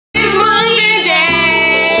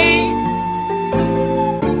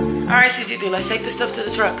you do? Let's take the stuff to the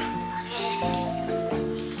truck.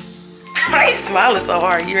 Why are you smiling so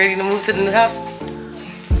hard? You ready to move to the new house?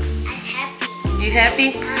 I'm happy. You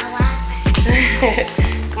happy?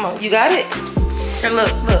 Come on, you got it? Here, look.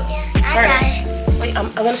 Turn it. Wait,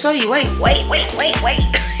 I'm gonna show you. Wait.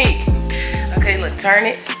 Okay, look, turn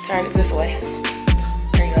it this way.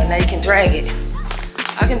 There you go, now you can drag it.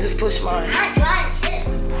 I can just push mine. I drag too.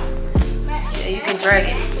 Yeah, you can drag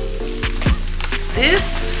it.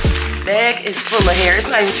 This bag is full of hair. It's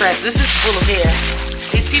not even trash, this is full of hair.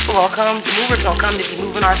 These people gonna come, the movers gonna come to be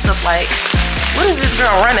moving our stuff like, what is this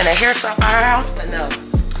girl running, a hair shop at our house? But no,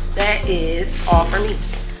 that is all for me.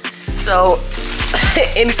 So,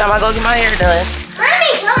 anytime I go get my hair done,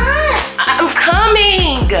 Mommy, come on. I'm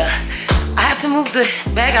coming. I have to move the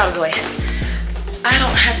bag out of the way. I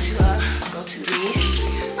don't have to go to the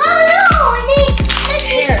Oh no, I need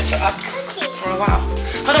hair shop for a while.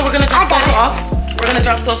 Hold on, we're gonna drop those off. We're gonna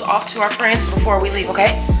drop those off to our friends before we leave,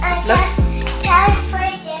 okay?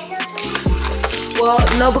 Well,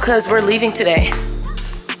 no, because we're leaving today.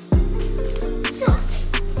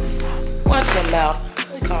 Watch your mouth.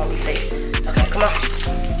 They call me fake. Okay, come on.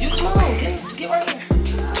 You come on, get right here.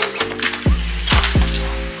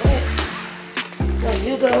 Go ahead. No,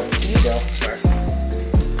 you go first.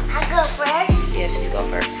 I go first? Yes, you go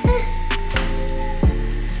first.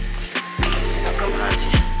 I'll come behind you.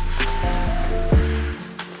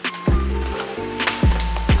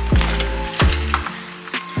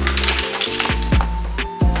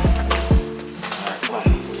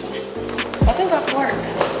 I think I parked.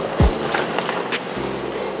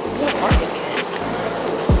 Good parking again.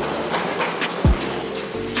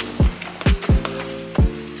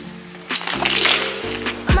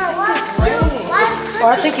 Oh,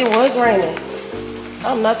 I think it was raining.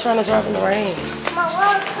 I'm not trying to drive in the rain.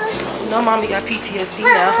 No, mommy got PTSD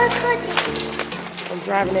now from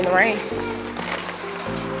driving in the rain.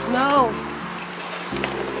 No.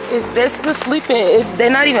 They're still sleeping. They're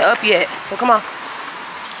not even up yet. So come on.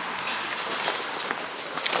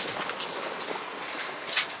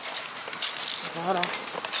 Hold on.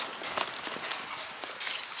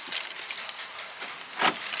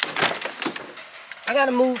 I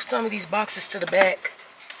gotta move some of these boxes to the back.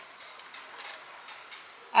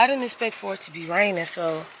 I didn't expect for it to be raining,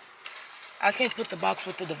 so I can't put the box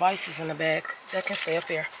with the devices in the back. That can stay up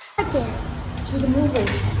here. To the movers.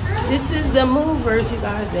 This is the movers, you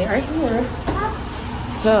guys. They are here.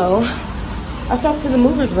 So I talked to the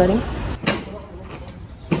movers, buddy.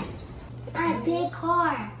 A big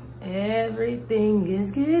car. Everything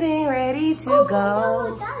is getting ready to go.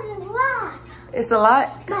 God, that is a lot. It's a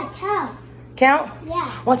lot? My count. Count?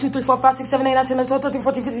 Yeah. 1, 2, 3, 4, 5, 6, 7, 8, 9, 10, 11, 12, 13,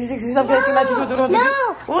 14, 15, 16, 17, 18, 19, 20, 21, 22.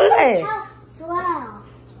 No. What? Count slow.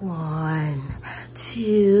 1,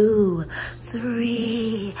 2,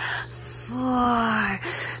 3, 4,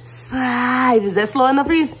 5. Is that slow enough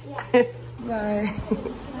for you? Yeah. Bye.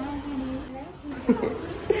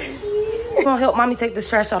 Come on, help mommy take this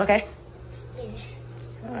trash out, okay? Yeah.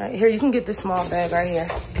 All right, here, you can get this small bag right here.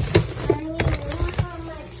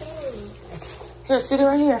 Here, sit it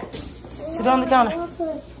right here. Sit it on the counter.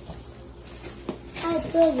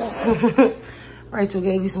 Rachel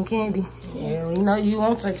gave you some candy. Yeah, you know you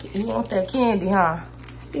want that candy, huh?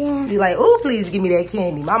 Yeah. You like, oh, please give me that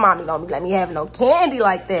candy. My mommy don't let me have no candy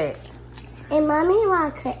like that. And mommy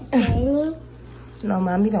want candy? No,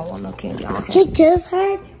 mommy don't want no candy. It does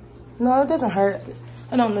hurt? No, it doesn't hurt.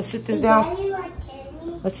 Hold on, let's sit this down. Daddy want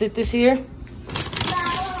candy? Let's sit this here.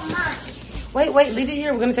 Wait, leave it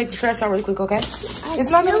here. We're gonna take the trash out really quick, okay? It's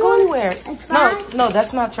not gonna go anywhere. No,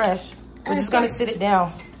 that's not trash. We're just gonna sit it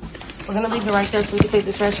down. We're gonna leave it right there so we can take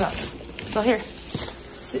the trash out. So here,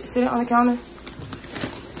 sit it on the counter.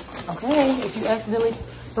 Okay, if you accidentally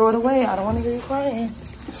throw it away, I don't wanna hear you crying.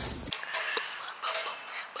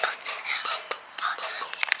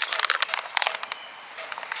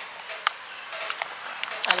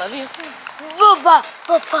 I love you. Papa,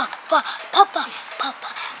 papa, papa, papa, papa,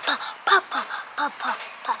 papa, papa,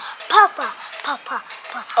 papa, papa.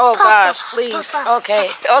 Oh gosh, please. Okay.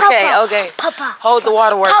 Hold the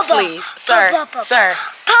waterworks, please. Sir,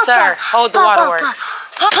 hold the waterworks.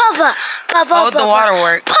 Hold the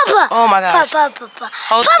waterworks. Oh my gosh.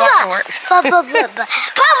 Hold the waterworks. Papa.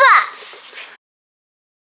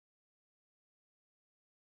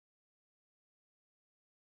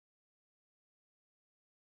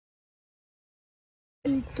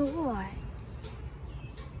 Door.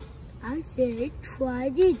 I said try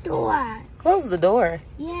the door. Close the door.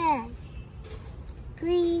 Yeah.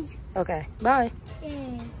 Please. Okay, bye.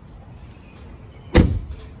 Yeah.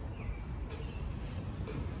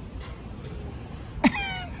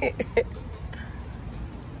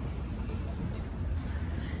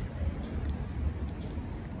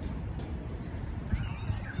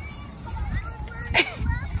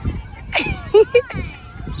 Hey,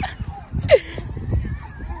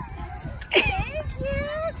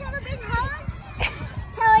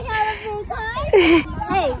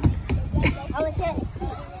 I want to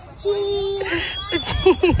cheese.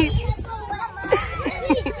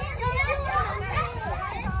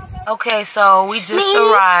 Okay, so we just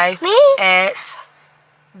arrived at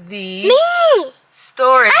the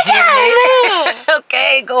storage unit.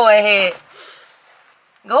 Okay, go ahead.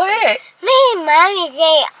 Go ahead. Me and Mommy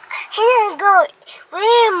say,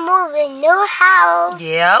 we're moving new house.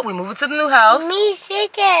 Yeah, we moving to the new house. Me,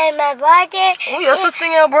 sister, and my brother. Oh, your sister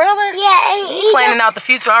and your brother? Yeah, and You planning out the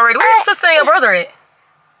future already. Where your sister and your brother at?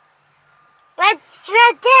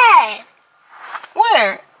 right there.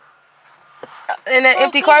 Where? In that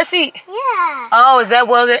empty car seat? Yeah. Oh, is that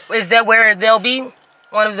where they'll be?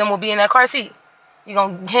 One of them will be in that car seat. You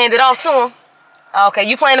gonna hand it off to them? Okay,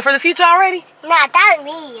 you planning for the future already? Nah, that's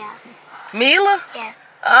me. Mila? Yeah.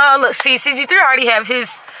 Oh, look, see, CG3 already have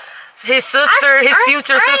his sister, his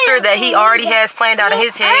future sister that he already has planned out in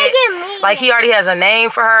his head. Like, he already has a name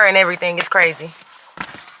for her and everything. It's crazy.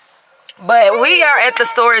 But we are at the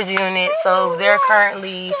storage unit, so they're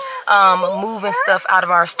currently moving stuff out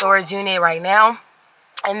of our storage unit right now.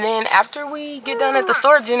 And then after we get done at the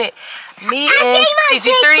storage unit, me and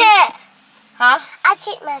CG3... Huh? I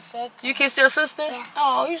take my sister. You kissed your sister? Yeah.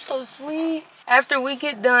 Oh, you're so sweet. After we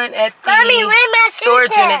get done at the Mommy, where's my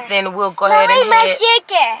storage sister? unit, then we'll go ahead Where's and my head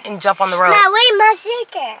sister? and jump on the road. Now, where's my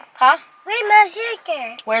sister? Huh? Where's my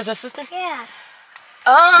sister? Where's your sister? Yeah.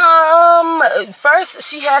 First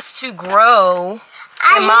she has to grow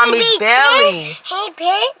in mommy's belly.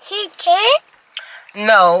 She can't?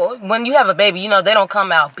 No, when you have a baby, you know they don't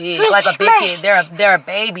come out big like a big kid. They're a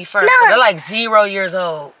baby first. So they're like 0 years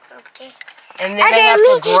old. Okay. And then they have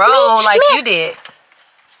to grow like you did.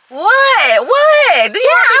 What? Do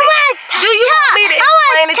you want me to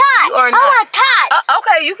explain it to you or not? I want to talk.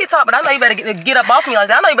 Okay, you can talk, but I know you better get up off me like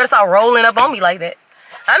that. I know you better start rolling up on me like that.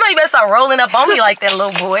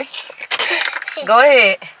 Little boy. Go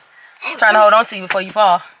ahead. I'm trying to hold on to you before you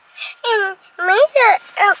fall.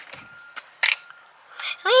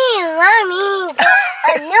 Me and Mommy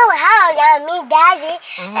got a new house on me, Daddy,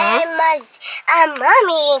 and my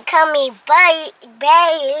Mommy call me Barry,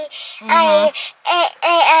 and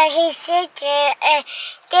his sister, and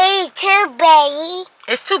they two babies.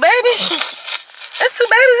 It's two babies? There's two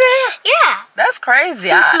babies in here? Yeah. That's crazy.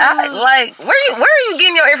 Like, where are you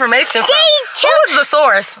getting your information from? Who's the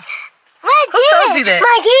source? Who told you that?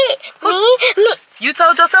 Me. You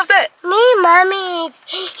told yourself that? Me, Mommy,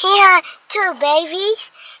 he had two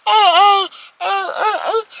babies, and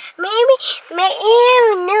maybe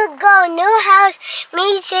new house.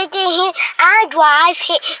 Me sitting here, I drive.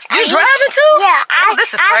 You driving too? Yeah.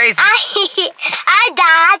 This is crazy. I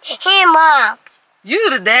died. Him, Mom. You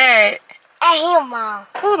the dad. And him, Mom.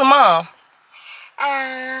 Who the mom?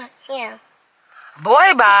 Yeah.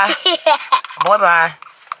 Boy, bye. Boy, bye.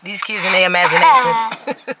 These kids and their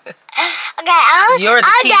imaginations. Okay, You're the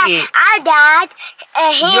kid. I died.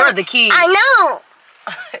 And him. You're the kid. I know.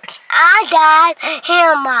 I died.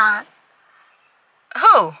 Him, Mom.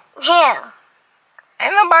 Who? Him.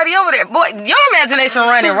 Ain't nobody over there. Boy, your imagination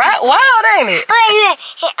running right wild, ain't it? Wait.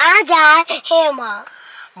 I died. Him, Mom.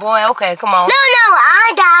 Boy, okay, come on. No,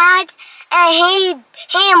 I died. And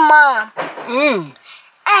he Mom.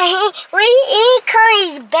 And he called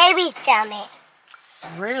his baby to me.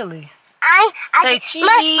 Really? Say cheese.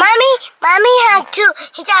 Mommy had two.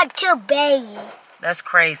 He got two babies. That's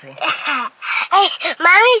crazy. Hey,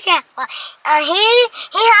 Mommy said he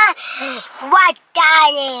had what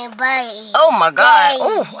died baby. Oh my God!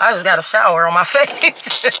 Oh, I just got a shower on my face.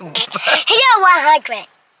 He got 100.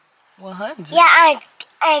 100? Yeah,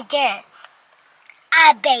 I did.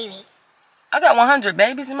 I baby. I got 100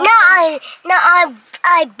 babies in my I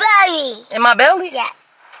baby. In my belly? Yeah.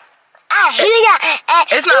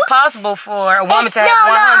 It's not possible for a woman to have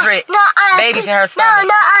 100 babies in her stomach.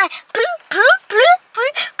 Oh.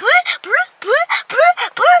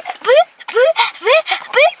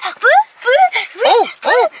 Look,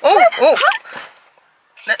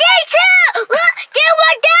 Mom.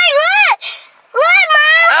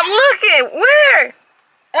 I'm looking. Where?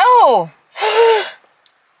 Oh.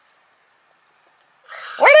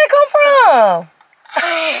 Where'd they come from?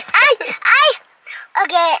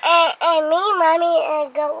 Okay, and me, Mommy,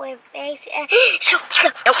 go with face.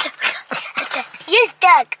 You're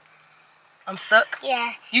stuck. I'm stuck?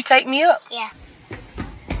 Yeah. You take me up? Yeah.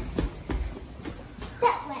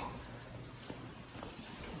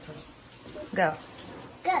 Go.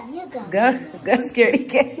 Go, you go. Go, scaredy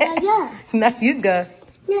cat. No, No, you go.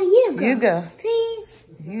 No, you go. You go. Please.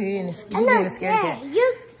 You in the scaredy cat.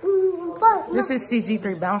 You, This is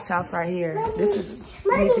CG3 bounce house right here. This is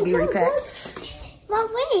need to be repacked.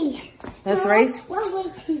 What race? Let's race. What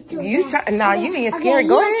race is doing? You try? Nah, you being scared.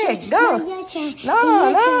 Go ahead. Go.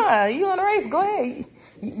 No. You want to race? Go ahead.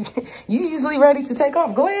 You usually ready to take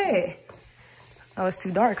off. Go ahead. Oh, it's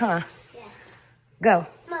too dark, huh? Yeah. Go.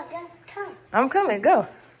 Mom, come. I'm coming. Go.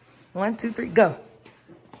 1, 2, 3. Go.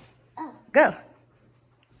 Oh. Go.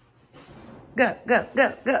 Go. Go.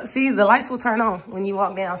 Go. Go. See, the lights will turn on when you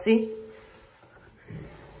walk down. See?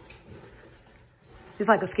 It's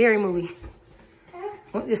like a scary movie.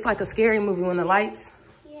 Huh? It's like a scary movie when the lights.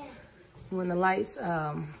 Yeah. When the lights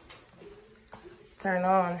turn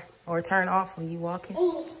on or turn off when you walking.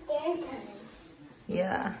 It's scary time.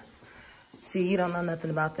 Yeah. See, you don't know nothing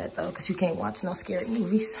about that though, because you can't watch no scary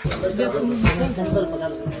movies.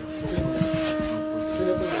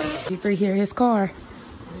 G3 here, his car.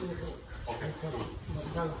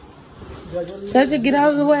 Cedric, get out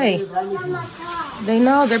of the way. They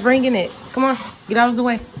know, they're bringing it. Come on, get out of the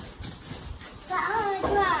way.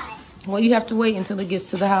 Well, you have to wait until it gets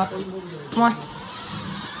to the house. Come on.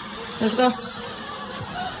 Let's go.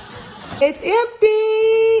 It's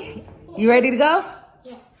empty. You ready to go?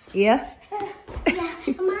 Yeah.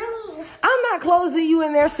 I'm not closing you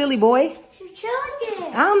in there, silly boy.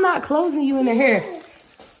 I'm not closing you in there. Here.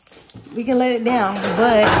 We can let it down,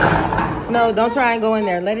 but no, don't try and go in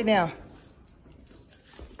there. Let it down.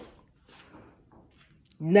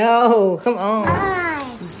 No, come on.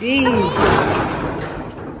 Jeez.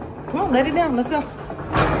 Come on, let it down. Let's go.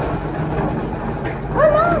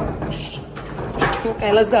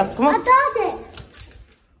 Okay, let's go. Come on.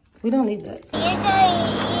 We don't need that.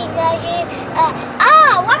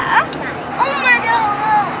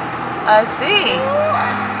 I see.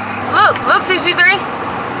 Look, CG3.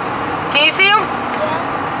 Can you see them?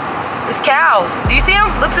 Yeah. It's cows. Do you see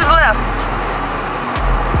them? Look to the left.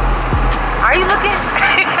 Are you looking?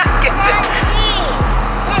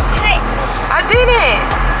 I didn't.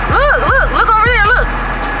 Look over there. Look.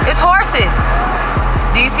 It's horses.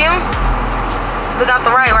 Do you see them? Look out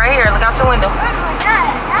the right here. Look out your window.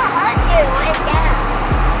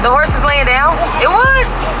 The horse is laying down? It was?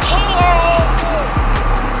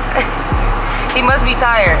 He must be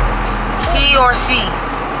tired. He or she.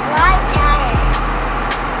 Why tired?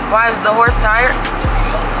 Why is the horse tired?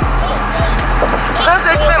 Because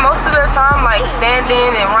they spend most of their time like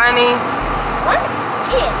standing and running. What?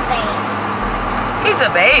 He's a baby. He's a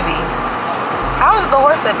baby. How is the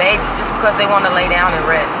horse a baby? Just because they want to lay down and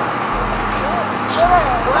rest? He wants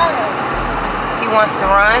to run. He wants to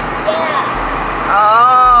run? Yeah.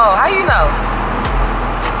 Oh, how you know?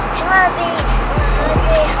 He wants to be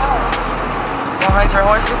 100 horses. 100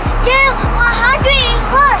 horses? Yeah, 100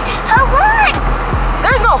 horses.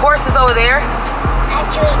 There's no horses over there.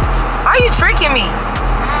 Are you tricking me?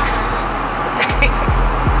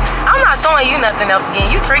 I'm not showing you nothing else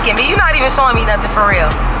again. You tricking me. You're not even showing me nothing for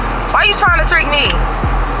real. Why are you trying to trick me?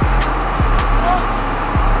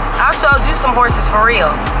 I showed you some horses for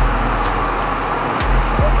real.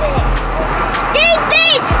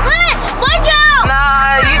 Watch out!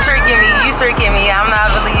 Nah, you tricking me. You tricking me. I'm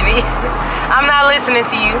not believing. I'm not listening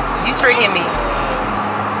to you. You tricking me.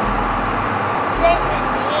 Listen.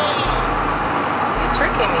 You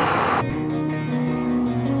tricking me.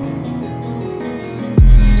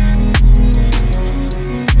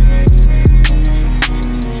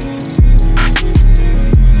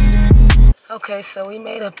 Okay, so we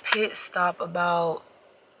made a pit stop about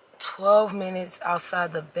 12 minutes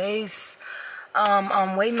outside the base.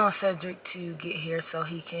 I'm waiting on Cedric to get here so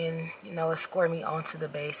he can, escort me onto the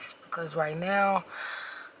base, because right now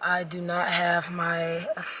I do not have my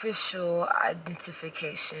official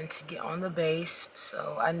identification to get on the base,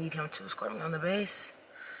 so I need him to escort me on the base.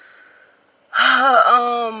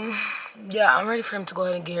 Yeah, I'm ready for him to go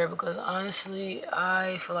ahead and get here, because honestly,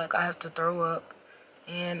 I feel like I have to throw up,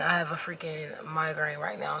 and I have a freaking migraine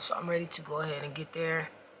right now, so I'm ready to go ahead and get there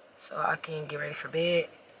so I can get ready for bed.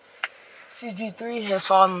 CG3 has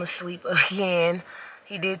fallen asleep again.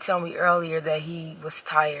 He did tell me earlier that he was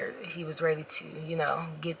tired. He was ready to,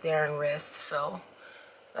 get there and rest. So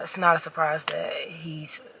that's not a surprise that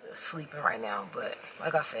he's sleeping right now. But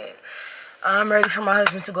like I said, I'm ready for my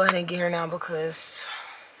husband to go ahead and get here now, because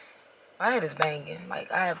my head is banging.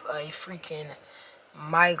 Like, I have a freaking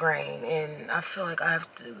migraine, and I feel like I have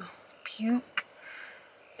to puke.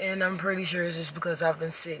 And I'm pretty sure it's just because I've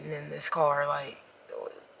been sitting in this car, like,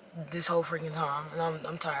 this whole freaking time, and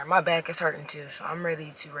I'm tired. My back is hurting too, so I'm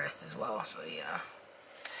ready to rest as well. So yeah.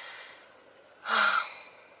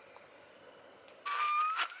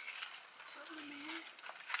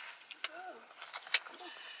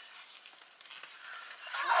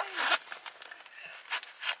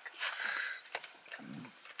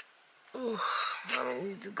 Ooh, mommy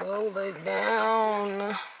needs to go lay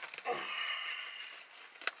down.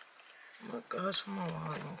 Oh my gosh, my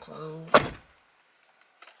eyes closed.